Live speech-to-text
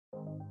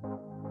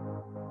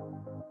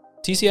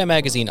TCI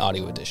Magazine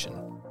Audio Edition.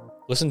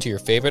 Listen to your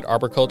favorite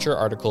arboriculture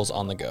articles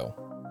on the go.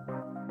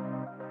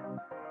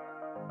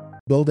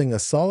 Building a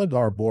Solid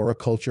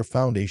Arboriculture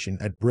Foundation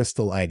at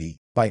Bristol, Aggie,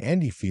 by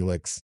Andy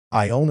Felix.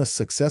 I own a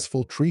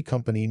successful tree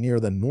company near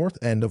the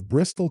north end of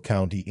Bristol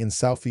County in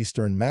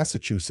southeastern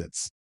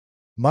Massachusetts.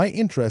 My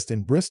interest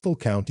in Bristol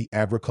County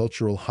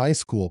Agricultural High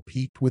School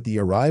peaked with the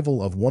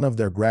arrival of one of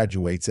their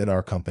graduates at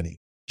our company.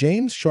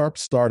 James Sharp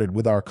started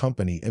with our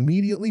company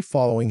immediately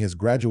following his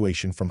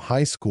graduation from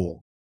high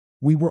school.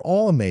 We were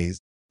all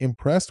amazed,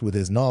 impressed with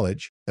his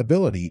knowledge,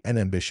 ability, and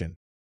ambition.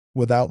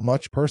 Without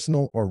much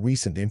personal or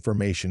recent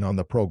information on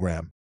the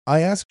program, I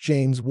asked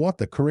James what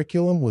the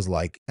curriculum was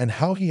like and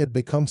how he had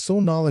become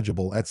so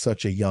knowledgeable at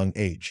such a young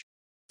age.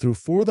 Through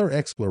further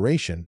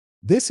exploration,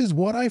 this is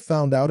what I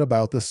found out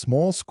about the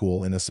small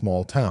school in a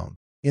small town.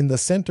 In the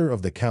center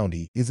of the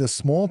county is a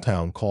small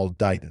town called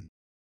Dighton.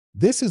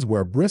 This is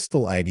where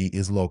Bristol, Aggie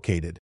is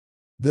located.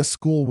 The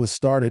school was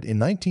started in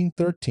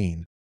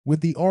 1913,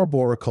 with the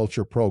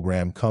arboriculture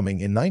program coming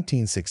in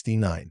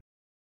 1969.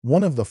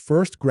 One of the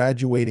first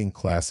graduating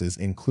classes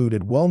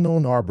included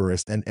well-known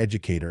arborist and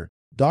educator,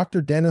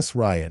 Dr. Dennis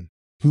Ryan,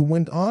 who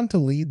went on to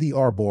lead the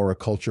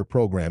arboriculture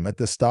program at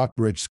the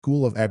Stockbridge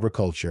School of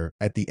Agriculture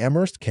at the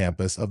Amherst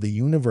campus of the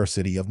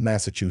University of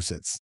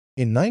Massachusetts.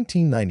 In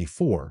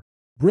 1994,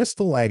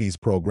 Bristol Aggie's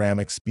program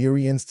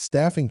experienced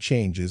staffing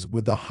changes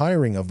with the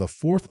hiring of the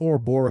fourth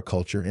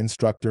arboriculture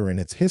instructor in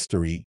its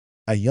history,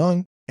 a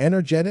young,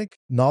 energetic,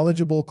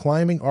 knowledgeable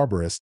climbing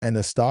arborist and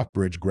a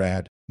Stockbridge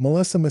grad,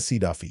 Melissa Massey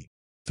Duffy.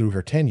 Through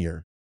her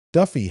tenure,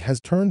 Duffy has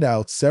turned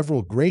out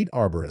several great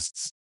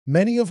arborists,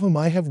 many of whom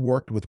I have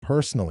worked with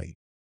personally.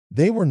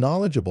 They were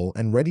knowledgeable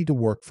and ready to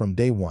work from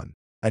day one.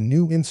 A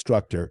new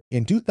instructor.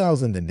 In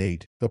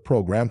 2008, the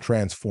program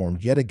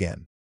transformed yet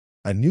again.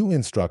 A new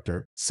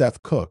instructor,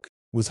 Seth Cook,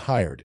 was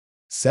hired.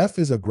 Seth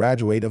is a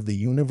graduate of the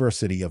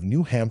University of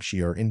New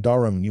Hampshire in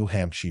Durham, New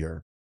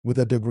Hampshire, with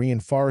a degree in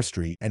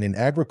forestry and in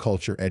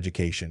agriculture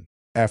education.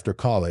 After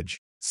college,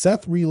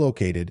 Seth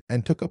relocated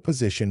and took a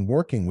position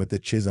working with the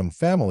Chisholm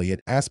family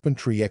at Aspen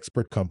Tree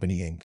Expert Company,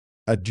 Inc.,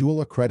 a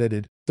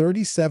dual-accredited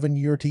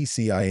 37-year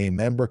TCIA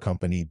member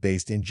company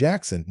based in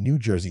Jackson, New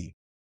Jersey.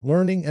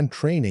 Learning and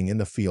training in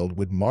the field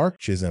with Mark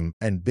Chisholm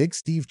and Big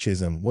Steve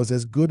Chisholm was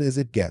as good as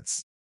it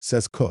gets,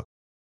 says Cook.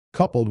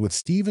 Coupled with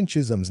Stephen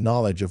Chisholm's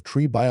knowledge of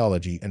tree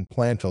biology and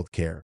plant health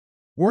care,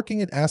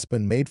 working at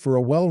Aspen made for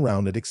a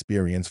well-rounded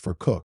experience for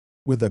Cook.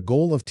 With the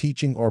goal of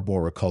teaching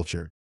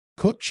arboriculture,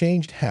 Cook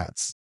changed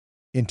hats.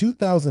 In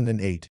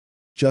 2008,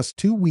 just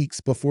 2 weeks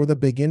before the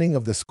beginning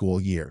of the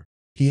school year,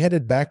 he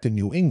headed back to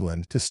New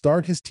England to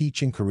start his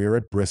teaching career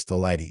at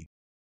Bristol, Aggie.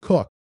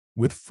 Cook,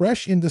 with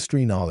fresh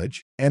industry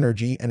knowledge,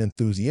 energy, and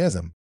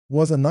enthusiasm,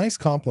 was a nice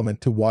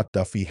complement to what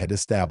Duffy had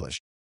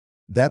established.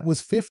 That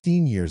was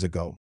 15 years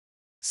ago.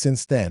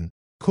 Since then,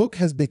 Cook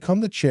has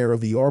become the chair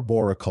of the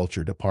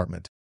arboriculture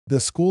department. The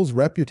school's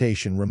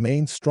reputation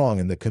remains strong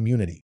in the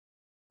community.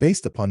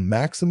 Based upon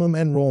maximum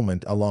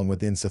enrollment along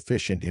with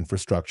insufficient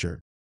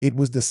infrastructure, it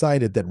was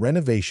decided that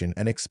renovation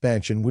and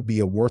expansion would be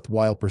a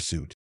worthwhile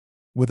pursuit.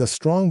 With a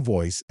strong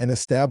voice and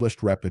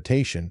established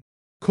reputation,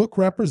 Cook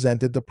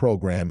represented the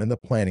program in the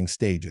planning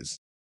stages.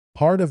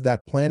 Part of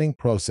that planning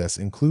process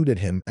included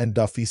him and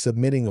Duffy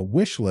submitting a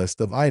wish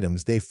list of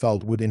items they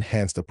felt would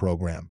enhance the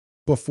program.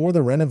 Before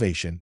the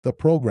renovation, the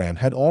program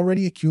had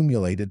already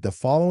accumulated the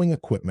following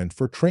equipment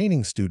for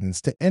training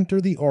students to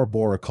enter the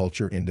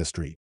arboriculture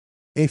industry: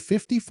 a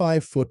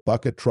 55-foot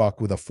bucket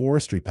truck with a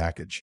forestry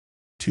package,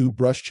 2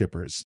 brush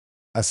chippers,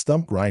 a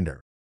stump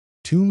grinder,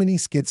 2 mini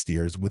skid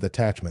steers with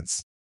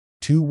attachments,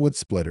 2 wood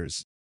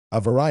splitters, a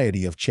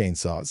variety of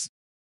chainsaws,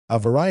 a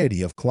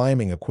variety of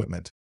climbing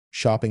equipment.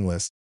 Shopping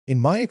list.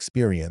 In my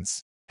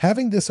experience,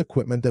 having this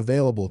equipment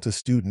available to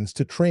students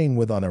to train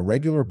with on a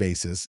regular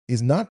basis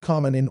is not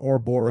common in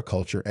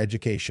arboriculture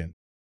education.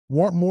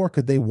 What more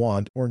could they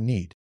want or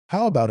need?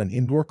 How about an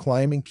indoor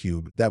climbing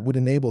cube that would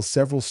enable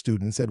several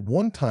students at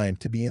one time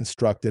to be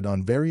instructed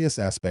on various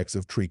aspects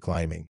of tree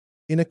climbing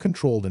in a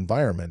controlled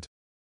environment?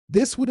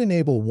 This would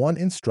enable one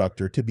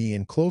instructor to be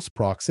in close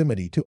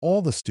proximity to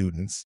all the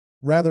students,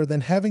 rather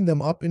than having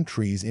them up in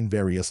trees in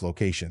various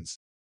locations.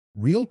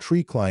 Real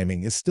tree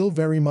climbing is still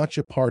very much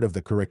a part of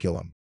the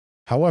curriculum.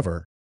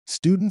 However,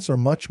 students are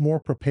much more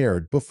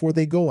prepared before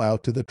they go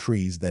out to the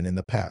trees than in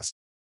the past.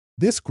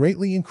 This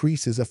greatly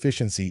increases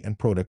efficiency and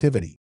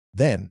productivity.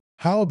 Then,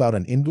 how about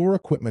an indoor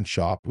equipment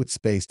shop with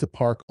space to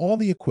park all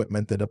the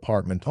equipment the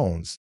department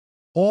owns?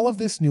 All of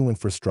this new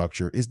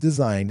infrastructure is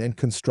designed and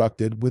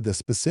constructed with the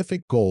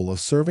specific goal of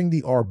serving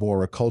the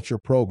arboriculture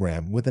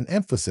program with an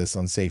emphasis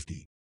on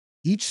safety.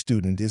 Each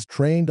student is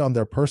trained on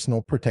their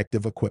personal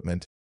protective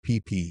equipment,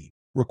 PPE,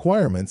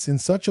 requirements in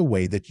such a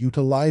way that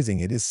utilizing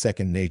it is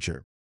second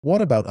nature.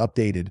 What about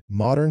updated,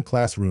 modern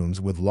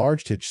classrooms with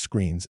large touch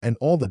screens and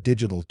all the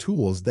digital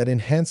tools that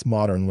enhance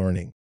modern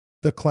learning?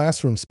 The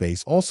classroom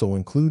space also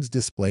includes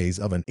displays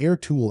of an air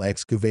tool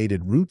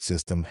excavated root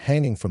system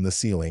hanging from the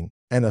ceiling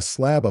and a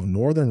slab of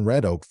northern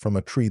red oak from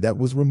a tree that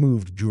was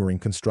removed during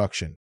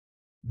construction.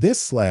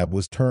 This slab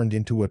was turned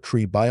into a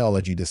tree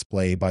biology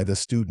display by the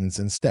students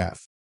and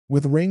staff,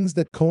 with rings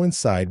that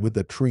coincide with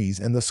the trees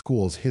and the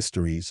school's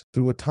histories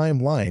through a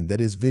timeline that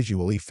is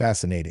visually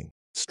fascinating.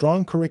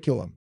 Strong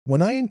curriculum.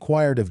 When I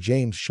inquired of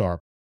James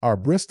Sharp, our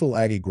Bristol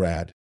Aggie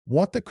grad,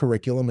 what the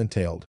curriculum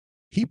entailed,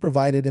 he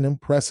provided an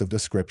impressive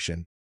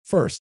description.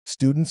 First,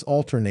 students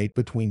alternate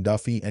between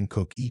Duffy and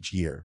Cook each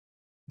year.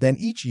 Then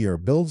each year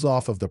builds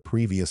off of the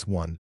previous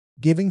one,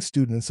 giving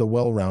students a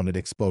well-rounded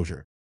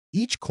exposure.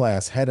 Each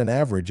class had an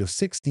average of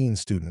 16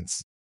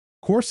 students.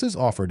 Courses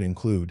offered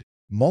include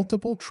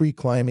multiple tree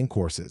climbing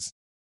courses,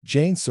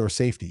 chainsaw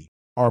safety,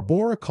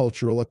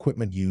 arboricultural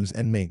equipment use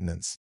and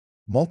maintenance,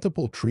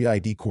 multiple tree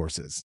ID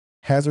courses,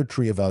 hazard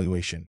tree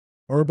evaluation,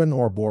 urban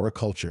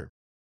arboriculture,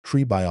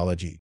 tree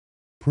biology,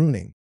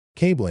 pruning,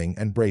 cabling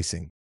and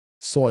bracing,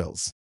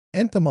 soils,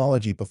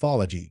 entomology,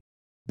 pathology,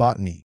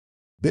 botany,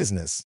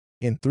 business.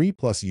 In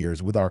 3+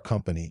 years with our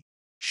company,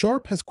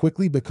 Sharp has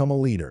quickly become a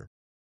leader.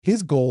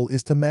 His goal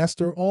is to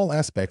master all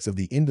aspects of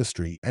the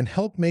industry and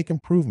help make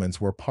improvements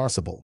where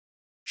possible.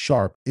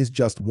 Sharp is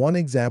just one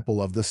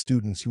example of the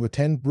students who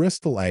attend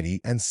Bristol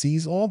Aggie and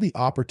sees all the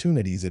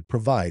opportunities it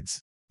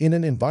provides in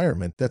an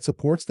environment that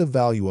supports the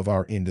value of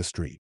our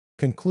industry.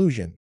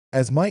 Conclusion.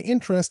 As my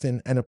interest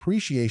in and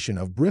appreciation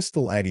of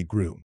Bristol Aggie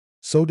grew,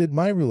 so did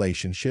my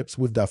relationships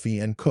with Duffy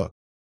and Cook.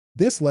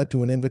 This led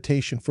to an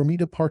invitation for me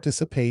to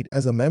participate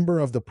as a member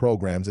of the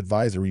program's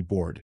advisory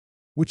board,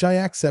 which I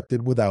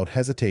accepted without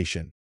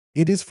hesitation.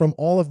 It is from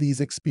all of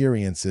these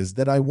experiences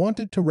that I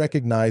wanted to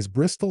recognize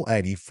Bristol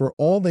Aggie for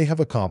all they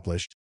have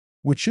accomplished,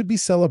 which should be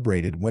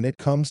celebrated when it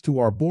comes to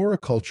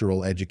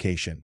arboricultural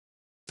education.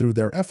 Through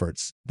their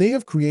efforts, they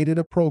have created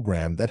a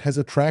program that has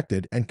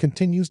attracted and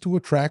continues to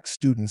attract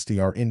students to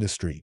our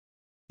industry.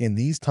 In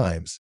these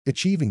times,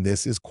 achieving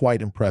this is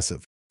quite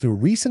impressive. Through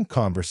recent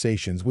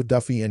conversations with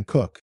Duffy and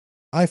Cook,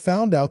 I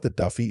found out that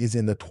Duffy is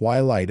in the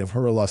twilight of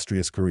her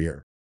illustrious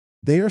career.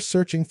 They are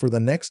searching for the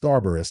next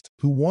arborist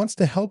who wants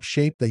to help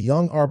shape the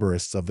young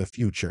arborists of the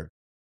future.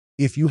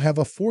 If you have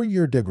a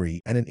 4-year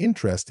degree and an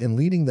interest in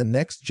leading the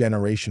next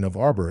generation of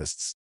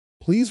arborists,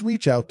 please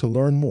reach out to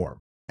learn more.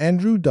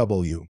 Andrew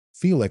W.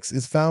 Felix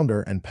is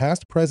founder and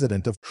past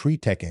president of Tree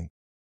Teching,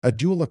 a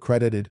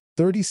dual-accredited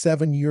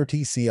 37-year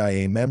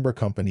TCIA member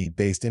company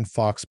based in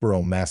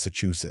Foxborough,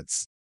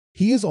 Massachusetts.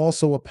 He is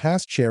also a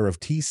past chair of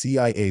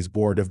TCIA's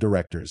board of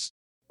directors.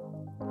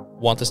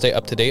 Want to stay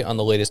up to date on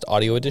the latest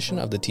audio edition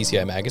of the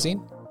TCI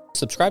magazine?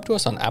 Subscribe to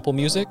us on Apple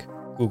Music,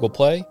 Google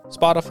Play,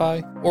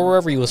 Spotify, or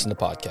wherever you listen to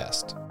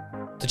podcasts.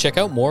 To check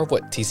out more of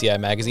what TCI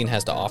Magazine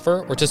has to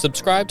offer or to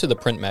subscribe to the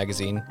print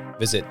magazine,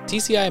 visit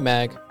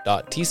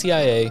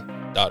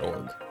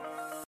tcimag.tcia.org.